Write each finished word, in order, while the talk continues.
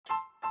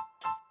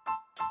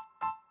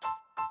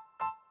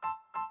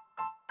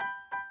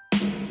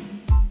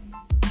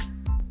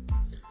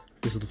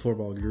This is the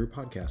Floorball Guru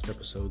Podcast,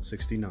 episode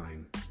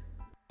 69.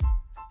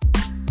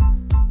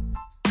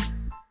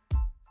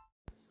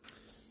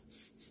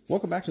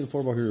 Welcome back to the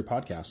Floorball Guru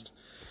Podcast.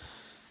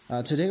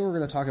 Today we're going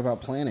to talk about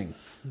planning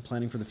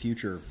for the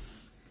future,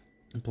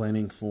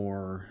 planning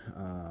for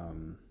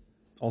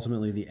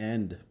ultimately the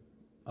end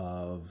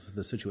of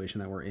the situation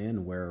that we're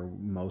in, where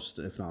most,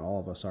 if not all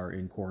of us, are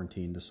in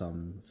quarantine to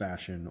some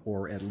fashion,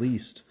 or at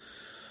least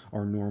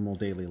our normal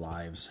daily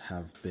lives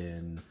have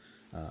been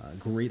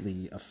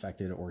greatly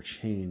affected or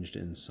changed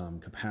in some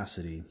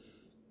capacity.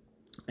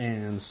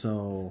 And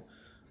so,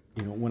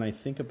 when I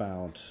think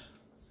about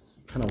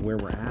kind of where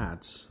we're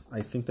at,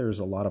 I think there's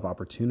a lot of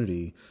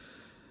opportunity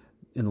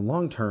in the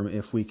long term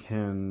if we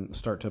can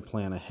start to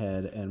plan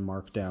ahead and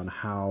mark down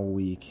how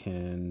we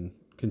can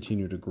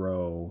continue to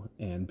grow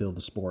and build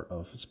the sport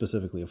of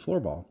specifically of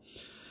floorball.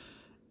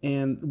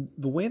 And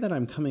the way that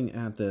I'm coming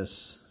at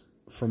this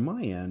from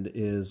my end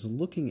is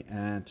looking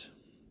at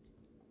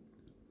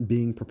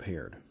being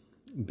prepared,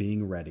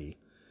 being ready,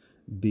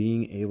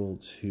 being able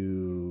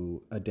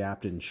to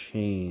adapt and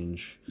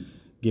change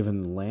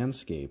given the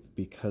landscape,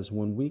 because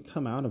when we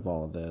come out of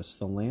all of this,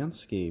 the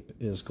landscape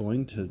is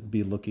going to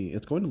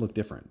look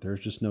different. There's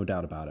just no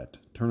doubt about it.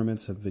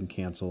 Tournaments have been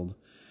canceled.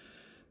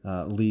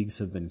 Leagues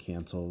have been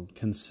canceled.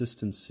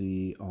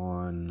 Consistency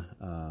on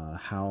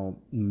how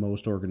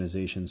most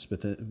organizations,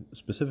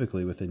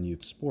 specifically within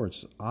youth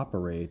sports,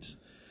 operate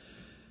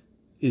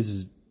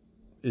is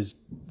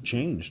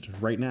changed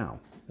right now.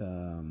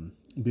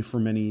 For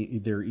many,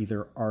 they're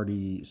either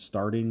already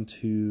starting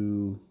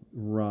to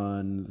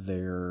run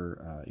their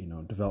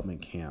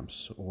development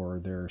camps, or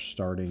they're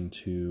starting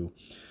to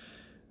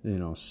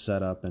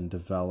set up and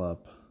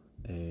develop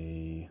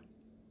a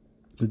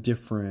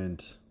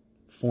different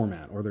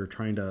format, or they're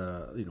trying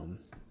to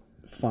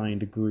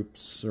find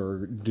groups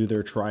or do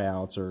their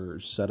tryouts or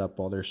set up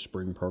all their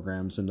spring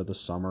programs into the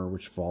summer,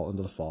 which fall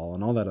into the fall,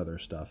 and all that other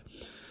stuff.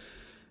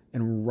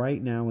 And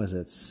right now, as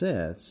it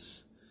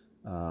sits,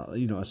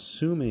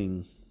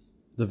 assuming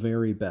the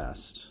very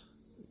best,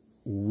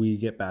 we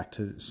get back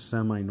to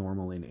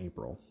semi-normal in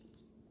April.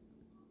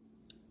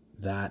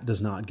 That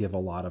does not give a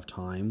lot of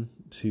time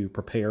to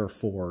prepare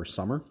for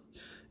summer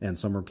and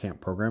summer camp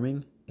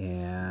programming.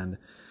 And,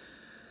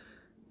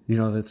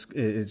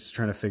 it's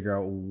trying to figure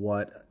out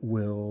what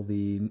will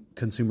the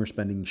consumer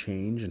spending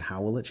change and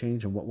how will it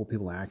change and what will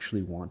people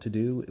actually want to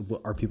do.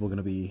 Are people going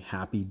to be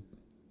happy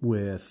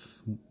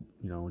with,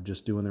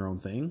 just doing their own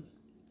thing?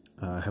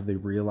 Have they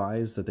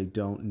realized that they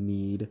don't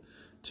need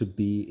to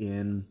be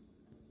in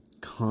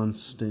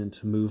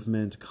constant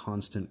movement,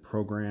 constant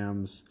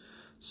programs,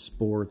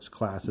 sports,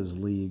 classes,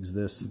 leagues,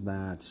 this,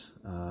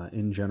 that,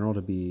 in general,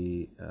 to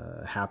be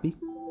happy?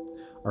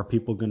 Are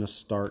people going to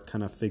start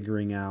kind of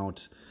figuring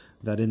out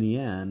that in the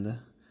end,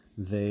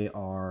 they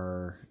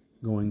are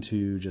going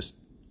to just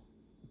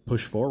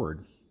push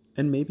forward?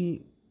 And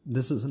maybe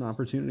this is an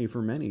opportunity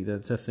for many to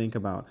think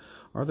about,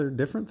 are there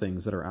different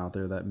things that are out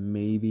there that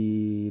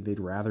maybe they'd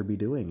rather be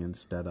doing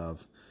instead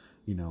of,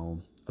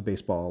 a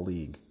baseball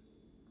league?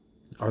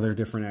 Are there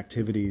different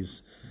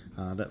activities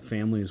that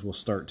families will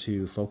start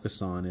to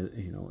focus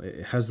on?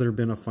 Has there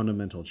been a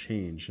fundamental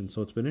change? And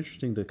so it's been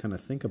interesting to kind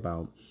of think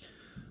about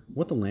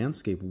what the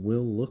landscape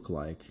will look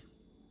like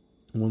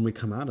when we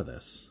come out of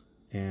this.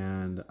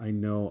 And I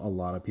know a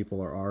lot of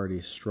people are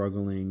already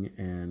struggling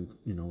and,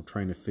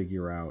 trying to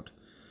figure out,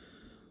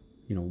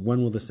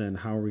 when will this end?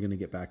 How are we going to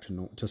get back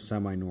to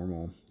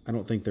semi-normal? I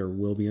don't think there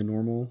will be a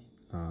normal.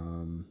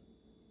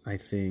 I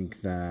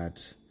think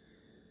that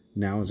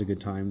now is a good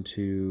time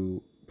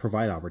to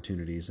provide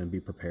opportunities and be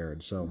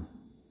prepared. So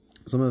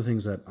some of the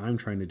things that I'm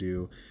trying to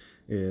do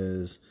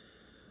is,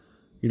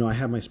 I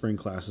had my spring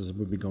classes that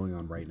would be going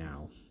on right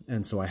now.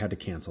 And so I had to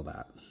cancel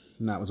that.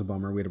 And that was a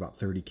bummer. We had about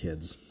 30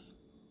 kids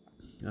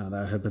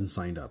that had been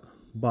signed up.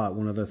 But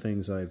one of the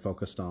things that I'd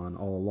focused on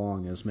all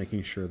along is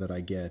making sure that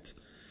I get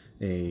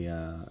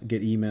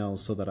emails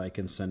so that I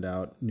can send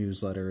out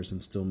newsletters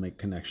and still make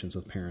connections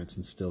with parents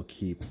and still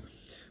keep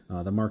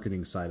the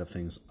marketing side of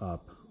things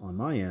up on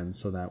my end,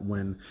 so that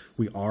when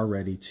we are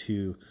ready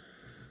to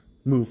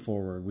move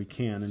forward, we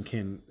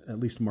can at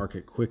least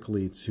market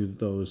quickly to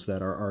those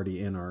that are already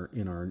in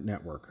our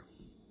network.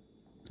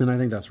 And I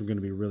think that's going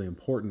to be really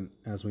important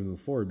as we move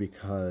forward,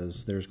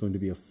 because there's going to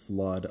be a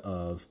flood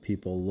of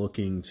people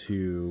looking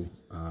to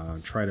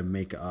try to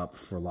make up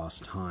for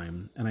lost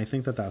time. And I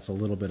think that that's a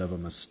little bit of a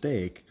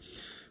mistake,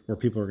 where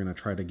people are going to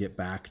try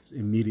to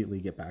immediately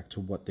get back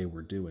to what they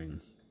were doing.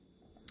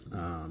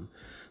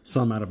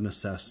 Some out of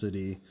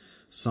necessity,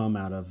 some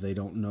out of they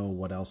don't know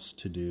what else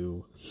to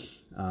do.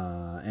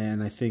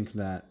 And I think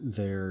that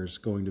there's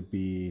going to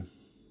be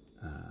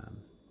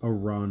a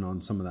run on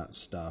some of that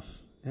stuff.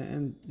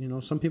 And,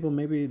 some people,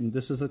 maybe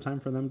this is the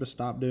time for them to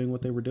stop doing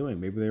what they were doing.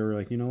 Maybe they were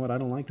like, I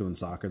don't like doing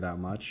soccer that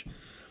much.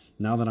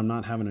 Now that I'm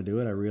not having to do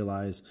it, I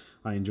realize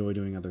I enjoy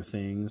doing other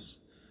things.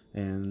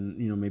 And,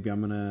 maybe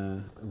I'm going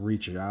to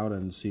reach out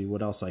and see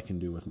what else I can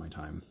do with my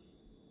time.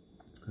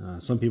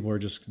 Some people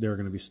they're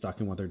going to be stuck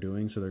in what they're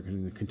doing, so they're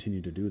going to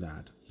continue to do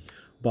that.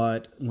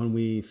 But when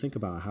we think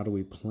about how do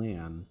we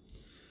plan,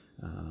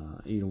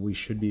 we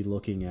should be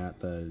looking at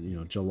the,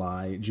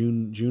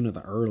 June at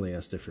the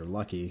earliest if you're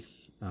lucky,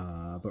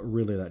 but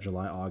really that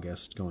July,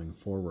 August going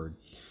forward.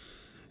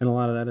 And a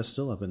lot of that is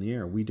still up in the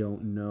air. We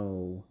don't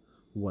know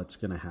what's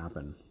going to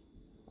happen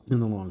in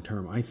the long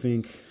term. I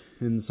think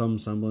in some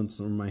semblance,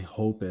 or my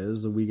hope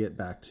is that we get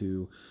back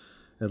to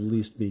at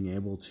least being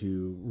able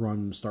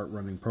to start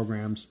running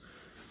programs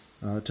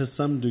to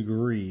some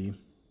degree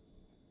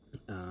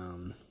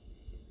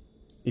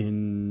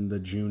in the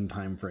June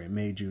timeframe,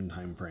 May-June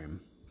timeframe.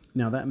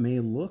 Now that may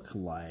look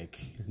like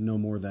no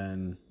more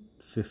than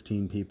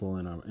 15 people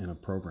in a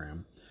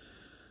program.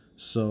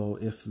 So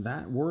if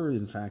that were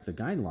in fact the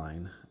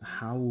guideline,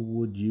 how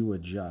would you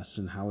adjust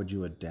and how would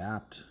you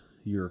adapt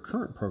your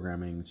current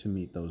programming to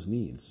meet those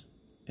needs?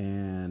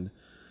 And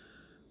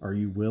are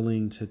you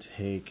willing to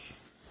take,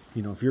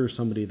 if you're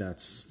somebody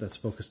that's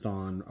focused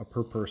on a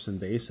per person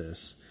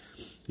basis,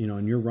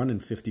 and you're running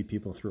 50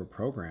 people through a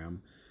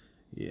program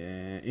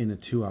in a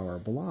 2-hour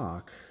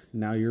block,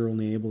 now you're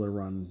only able to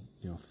run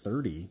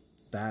 30.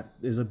 That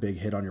is a big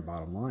hit on your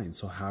bottom line.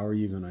 So how are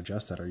you going to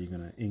adjust that? Are you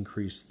going to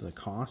increase the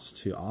cost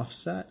to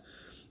offset?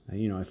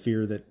 I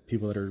fear that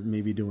people that are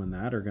maybe doing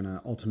that are going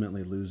to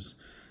ultimately lose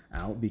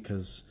out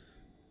because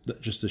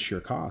just the sheer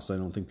cost. I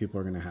don't think people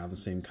are going to have the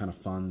same kind of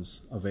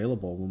funds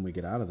available when we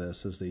get out of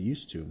this as they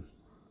used to.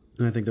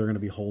 And I think they're going to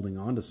be holding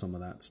on to some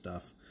of that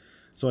stuff.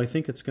 So I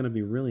think it's going to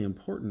be really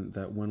important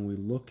that when we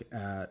look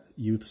at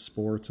youth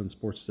sports and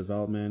sports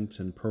development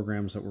and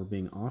programs that were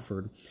being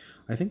offered,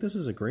 I think this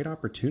is a great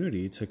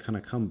opportunity to kind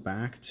of come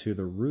back to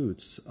the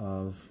roots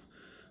of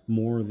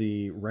more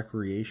the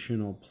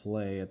recreational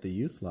play at the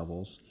youth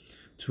levels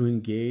to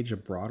engage a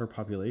broader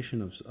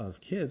population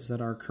of kids that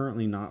are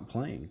currently not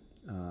playing,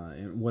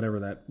 whatever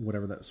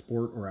that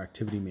sport or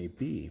activity may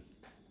be.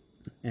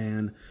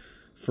 And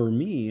for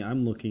me,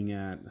 I'm looking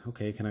at,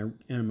 okay,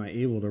 am I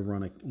able to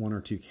run 1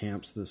 or 2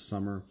 camps this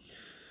summer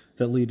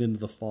that lead into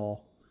the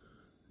fall?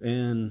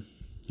 And,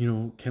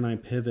 can I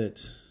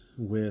pivot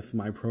with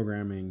my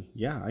programming?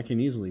 Yeah, I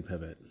can easily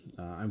pivot.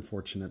 I'm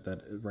fortunate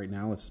that right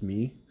now it's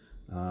me,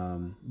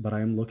 but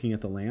I'm looking at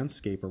the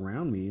landscape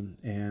around me.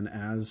 And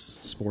as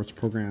sports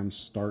programs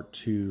start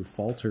to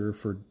falter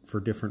for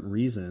different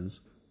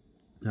reasons,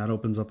 that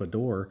opens up a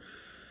door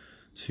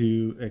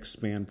to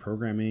expand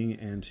programming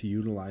and to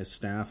utilize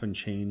staff and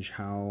change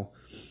how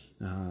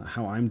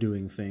I'm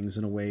doing things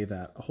in a way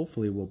that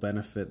hopefully will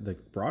benefit the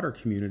broader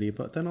community,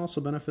 but then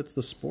also benefits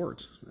the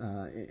sport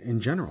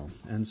in general.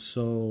 And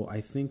so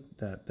I think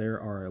that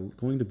there are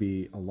going to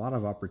be a lot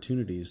of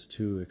opportunities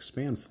to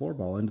expand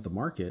floorball into the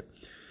market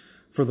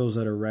for those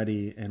that are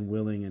ready and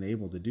willing and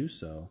able to do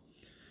so.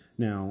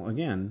 Now,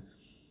 again,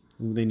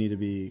 they need to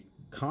be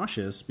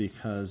cautious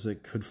because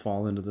it could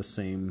fall into the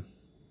same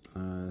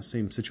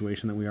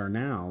situation that we are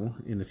now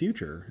in the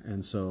future.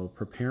 And so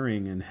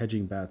preparing and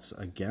hedging bets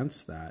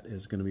against that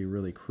is going to be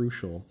really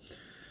crucial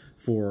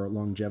for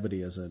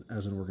longevity as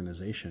an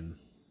organization.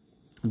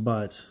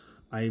 But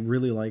I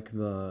really like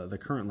the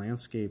current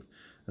landscape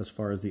as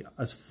far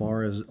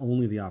as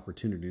only the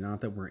opportunity,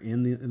 not that we're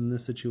in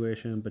this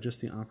situation, but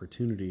just the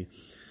opportunity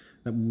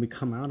that when we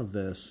come out of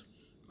this,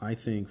 I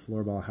think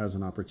floorball has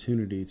an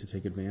opportunity to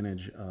take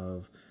advantage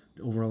of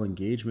overall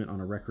engagement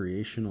on a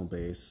recreational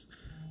base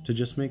to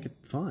just make it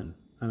fun.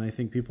 And I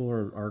think people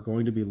are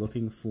going to be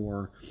looking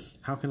for,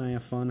 how can I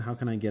have fun? How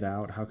can I get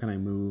out? How can I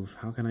move?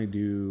 How can I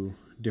do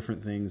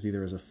different things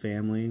either as a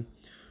family,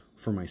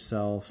 for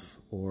myself,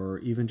 or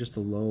even just a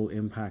low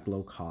impact,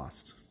 low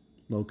cost,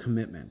 low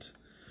commitment.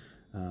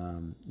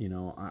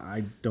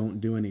 I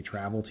don't do any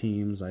travel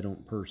teams. I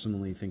don't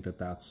personally think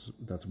that's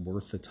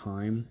worth the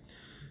time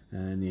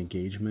and the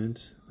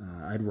engagement.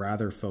 I'd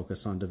rather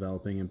focus on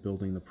developing and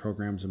building the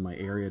programs in my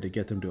area to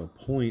get them to a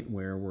point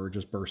where we're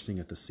just bursting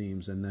at the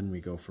seams, and then we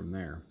go from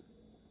there.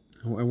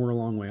 And we're a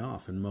long way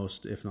off, and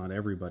most, if not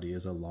everybody,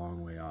 is a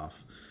long way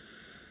off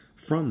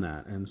from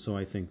that. And so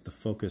I think the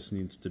focus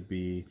needs to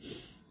be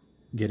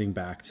getting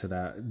back to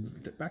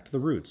the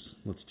roots.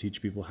 Let's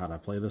teach people how to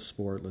play the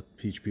sport. Let's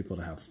teach people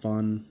to have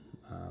fun.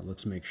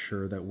 Let's make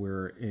sure that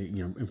we're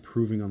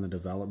improving on the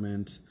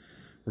development.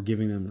 We're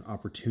giving them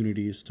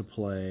opportunities to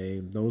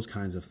play. Those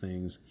kinds of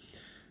things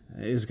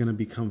is going to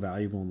become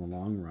valuable in the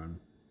long run.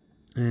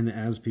 And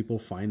as people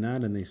find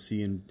that and they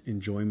see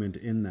enjoyment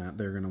in that,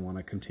 they're going to want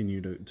to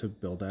continue to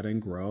build that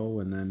and grow.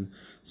 And then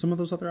some of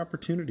those other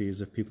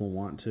opportunities, if people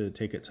want to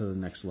take it to the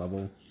next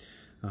level,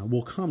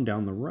 will come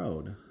down the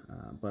road.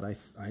 But I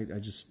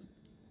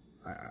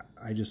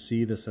just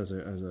see this as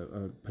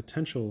a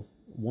potential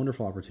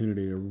wonderful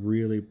opportunity to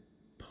really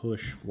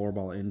push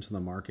floorball into the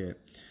market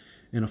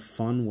in a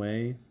fun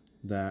way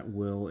that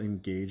will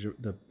engage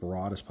the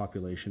broadest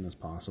population as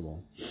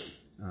possible.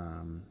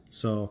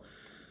 So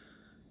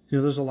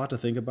there's a lot to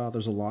think about.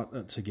 There's a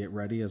lot to get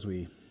ready as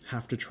we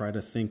have to try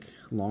to think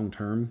long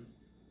term.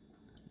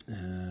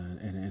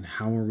 And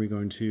how are we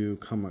going to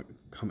come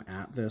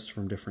at this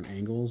from different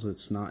angles?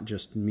 It's not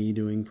just me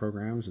doing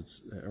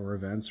programs, or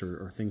events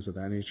or things of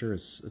that nature.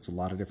 It's a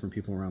lot of different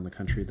people around the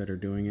country that are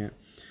doing it.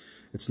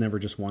 it's never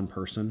just one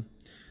person.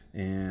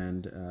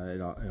 And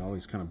it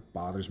always kind of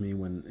bothers me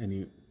when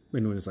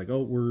anyone is like,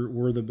 oh,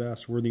 we're the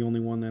best, we're the only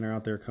one that are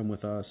out there, come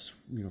with us,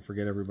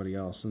 forget everybody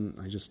else. And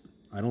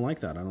I don't like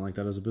that. I don't like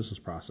that as a business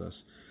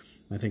process.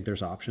 I think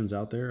there's options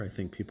out there. I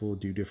think people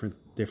do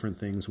different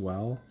things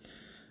well.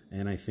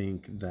 And I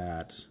think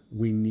that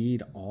we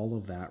need all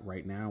of that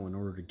right now in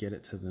order to get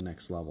it to the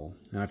next level.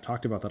 And I've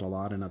talked about that a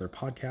lot in other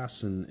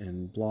podcasts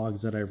and blogs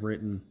that I've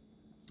written,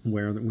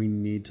 where we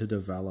need to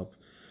develop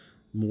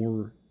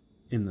more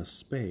in the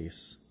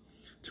space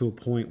to a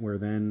point where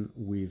then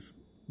we've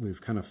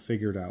kind of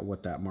figured out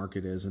what that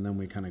market is, and then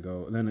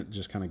then it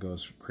just kind of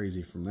goes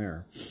crazy from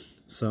there.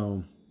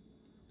 So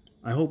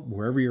I hope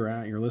wherever you're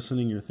at, you're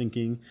listening, you're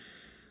thinking,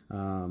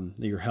 that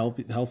you're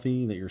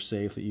healthy, that you're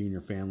safe, that you and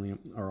your family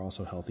are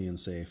also healthy and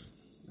safe.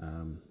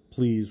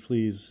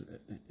 Please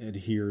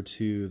adhere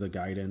to the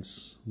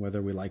guidance,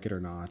 whether we like it or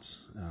not.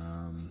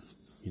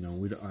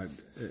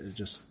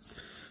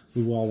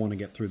 We all want to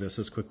get through this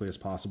as quickly as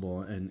possible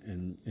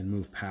and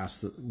move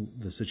past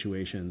the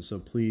situation. So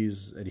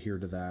please adhere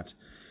to that,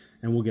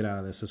 and we'll get out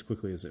of this as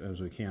quickly as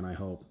we can, I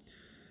hope.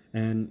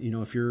 And,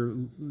 if you're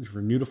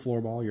new to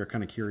floorball, you're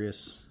kind of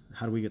curious,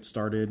 how do we get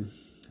started?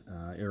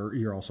 Or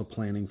you're also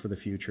planning for the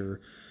future,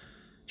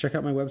 check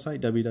out my website,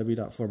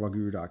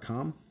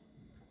 www.floorballguru.com.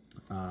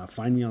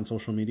 Find me on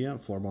social media,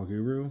 Floorball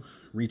Guru.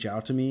 Reach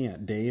out to me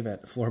at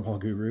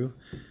Dave@FloorballGuru.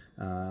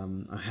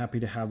 I'm happy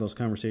to have those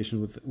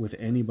conversations with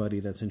anybody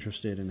that's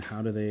interested in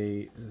how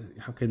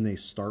can they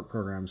start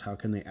programs, how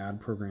can they add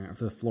program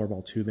for the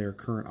floorball to their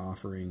current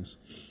offerings.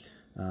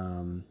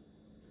 I'd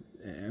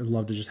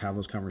love to just have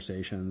those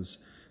conversations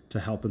to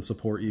help and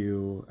support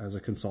you as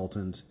a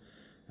consultant,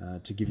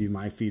 to give you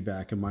my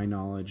feedback and my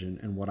knowledge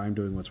and what I'm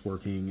doing, what's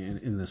working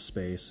in this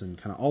space, and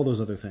kind of all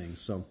those other things.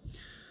 So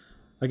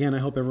again, I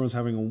hope everyone's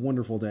having a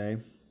wonderful day.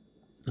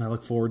 I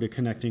look forward to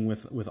connecting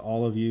with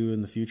all of you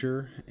in the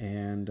future,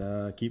 and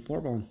keep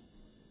floorballing.